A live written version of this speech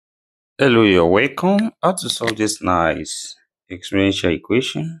Hello, you're welcome. How to solve this nice exponential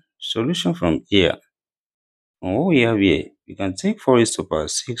equation? Solution from here. And what we have here, we can take 4 raised to the power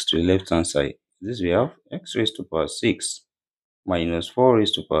 6 to the left hand side. This we have x raised to the power 6 minus 4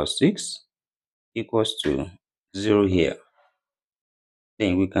 raised to the power 6 equals to 0 here.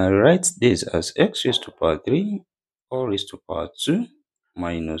 Then we can write this as x raised to the power 3, 4 raised to the power 2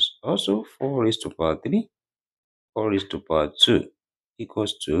 minus also 4 raised to the power 3, 4 raised to the power 2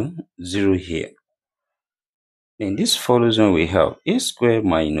 equals to 0 here. Then this follows when we have a square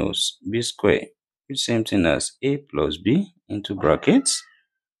minus b square, which is same thing as a plus b into brackets,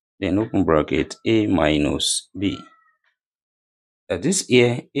 then open bracket a minus b. That this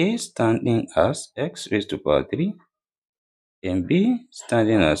here a standing as x raised to the power 3 and b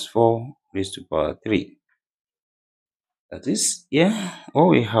standing as 4 raised to the power 3. That is here what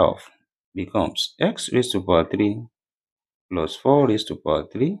we have becomes x raised to the power 3 plus 4 raised to the power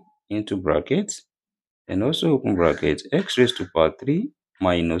 3 into brackets, and also open bracket x raised to the power 3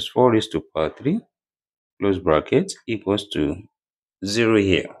 minus 4 raised to the power 3 close bracket equals to 0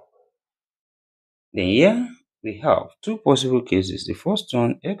 here. Then here we have two possible cases. The first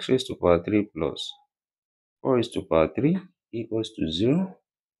one, x raised to the power 3 plus 4 raised to the power 3 equals to 0.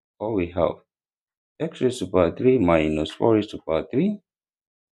 Or we have x raised to the power 3 minus 4 raised to the power 3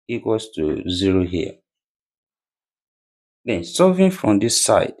 equals to 0 here. Then solving from this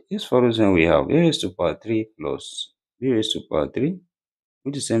side, this follows when we have a raised to the power 3 plus b raised to the power 3,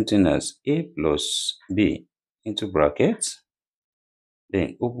 which is the same thing as a plus b into brackets,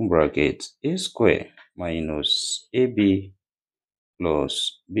 then open bracket a square minus ab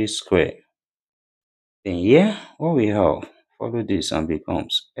plus b square. Then here what we have, follow this and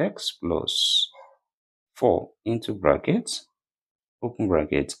becomes x plus 4 into brackets, open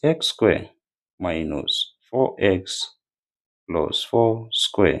bracket x square minus 4x plus 4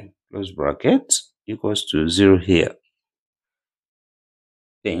 square close bracket equals to 0 here.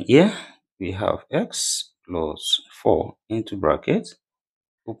 Then here we have x plus 4 into bracket,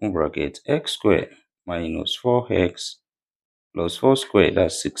 open bracket x square minus 4x plus 4 square,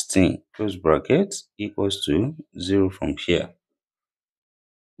 that's 16, close bracket equals to 0 from here.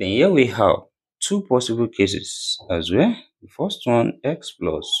 Then here we have two possible cases as well. The first one, x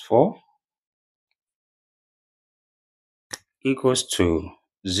plus 4 equals to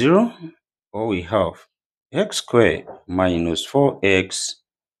 0, or we have x square minus 4x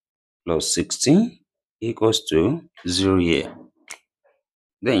plus 16 equals to 0 here.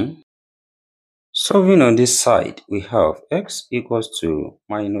 Then solving on this side, we have x equals to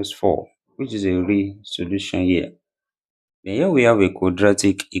minus 4, which is a real solution here. Then here we have a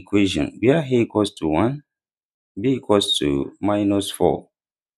quadratic equation where a equals to 1, b equals to minus 4,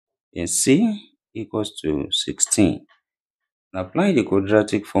 and c equals to 16. Now applying the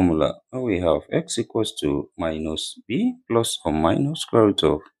quadratic formula, now we have x equals to minus b plus or minus square root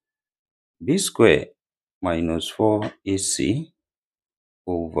of b square minus 4ac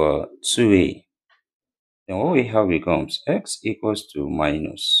over 2a. Then what we have becomes x equals to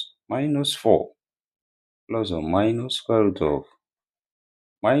minus 4 plus or minus square root of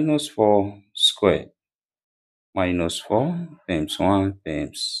minus 4 squared minus 4 times 1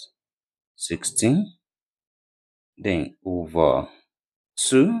 times 16, then over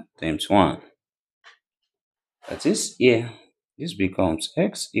 2 times 1. That is here, this becomes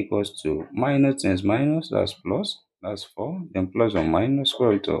x equals to minus times minus, that's plus, that's 4, then plus or minus square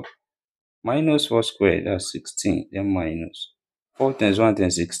root of minus 4 squared, that's 16, then minus 4 times 1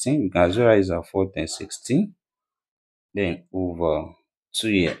 times 16, we can as well write as 4 times 16, then over 2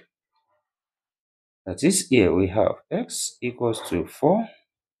 here. That is here we have x equals to 4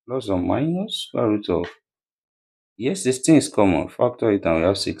 plus or minus square root of, yes, 16 is common, factor it and we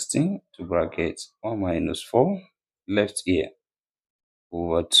have 16 to bracket 1 minus 4 left here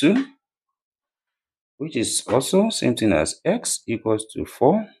over 2, which is also same thing as x equals to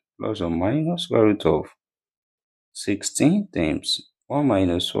 4 plus or minus square root of 16 times 1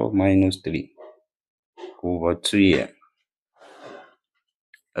 minus 4 minus 3 over 2 here.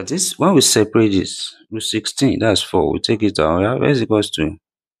 That is, when we separate this with 16, that's 4, we take it out, we have x equals to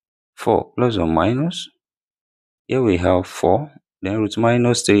 4 plus or minus, here we have 4, then root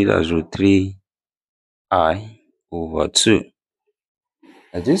minus 3, that's root 3i over 2.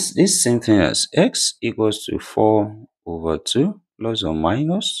 That is, this same thing as x equals to 4 over 2 plus or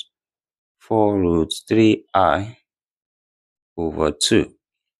minus 4 root 3i over 2.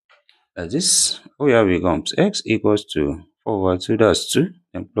 That is, what we have becomes x equals to 4 over 2, that's 2,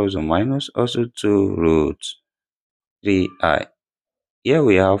 and plus or minus also 2 root 3i. Here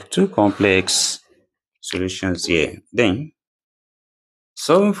we have two complex solutions here. Then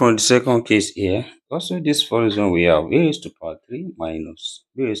Solving from the second case here, also this follows one we have a raised to power 3 minus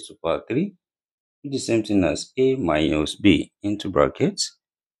b raised to power 3, which is the same thing as a minus b into brackets,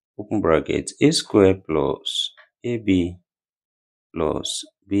 open bracket, a square plus ab plus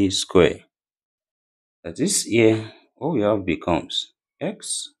b square. That is here, what we have becomes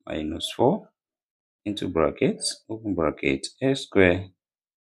x minus 4 into brackets, open bracket, x square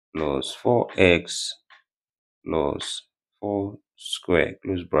plus 4x plus 4 square,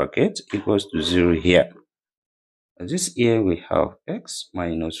 close bracket, equals to 0 here. This here we have x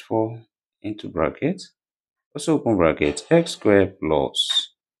minus 4 into bracket, also open bracket, x square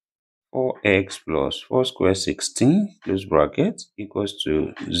plus 4x plus 4 square 16, close bracket, equals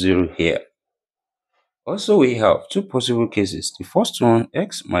to 0 here. Also we have two possible cases. The first one,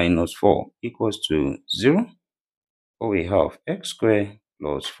 x minus 4 equals to 0, or we have x square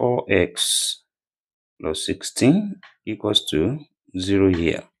plus 4x plus 16 equals to 0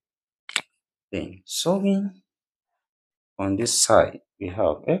 here. Then solving on this side, we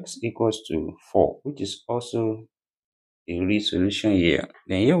have x equals to 4, which is also a real solution here.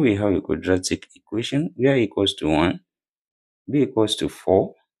 Then here we have a quadratic equation where equals to 1, b equals to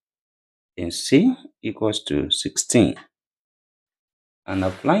 4, and c equals to 16. And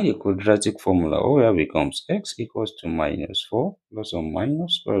applying the quadratic formula, all we have becomes x equals to minus 4 plus or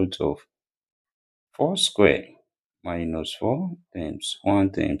minus square root of 4 square minus 4 times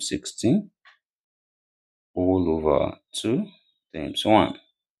 1 times 16 all over 2 times 1,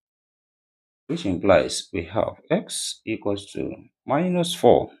 which implies we have x equals to minus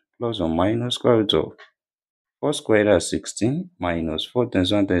 4 plus or minus square root of 4 squared as 16 minus 4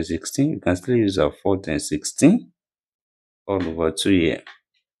 times 1 times 16. You can still use our 4 times 16 all over 2 here.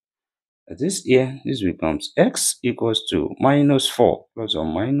 This here, this becomes x equals to minus 4 plus or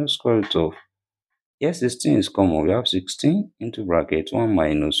minus square root of, here 16 is common, we have 16 into bracket 1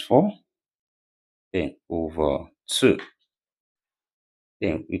 minus 4, then over 2.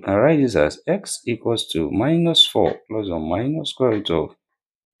 Then we can write this as x equals to minus 4 plus or minus square root of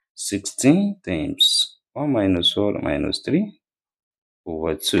 16 times 1 minus 4 minus 3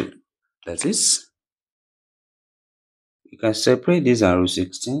 over 2. That is, you can separate this and root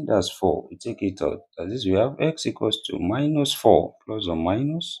 16, that's 4. We take it out. That is, we have x equals to minus 4 plus or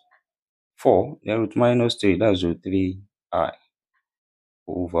minus 4, then root minus 3, that's root 3i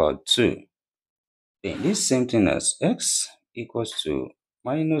over 2. Then this same thing as x equals to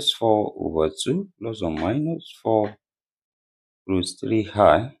minus 4 over 2 plus or minus 4 root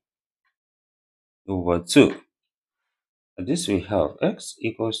 3i over 2. And this we have x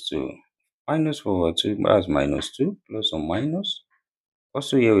equals to minus 4 over 2, that's minus 2 plus or minus.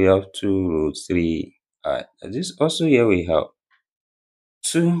 Also here we have 2 root 3i. And this also here we have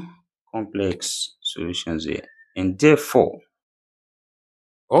two complex solutions here. And therefore,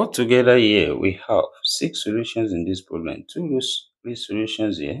 altogether here we have 6 solutions in this problem. 2 root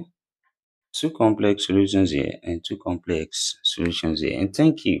solutions here, 2 complex solutions here, and 2 complex solutions here. And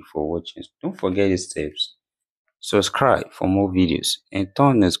thank you for watching. Don't forget the steps. Subscribe for more videos and turn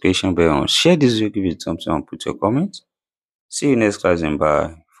on the notification bell on. Share this video, give it a thumbs up, and put your comments. See you next class and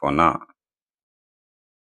bye for now.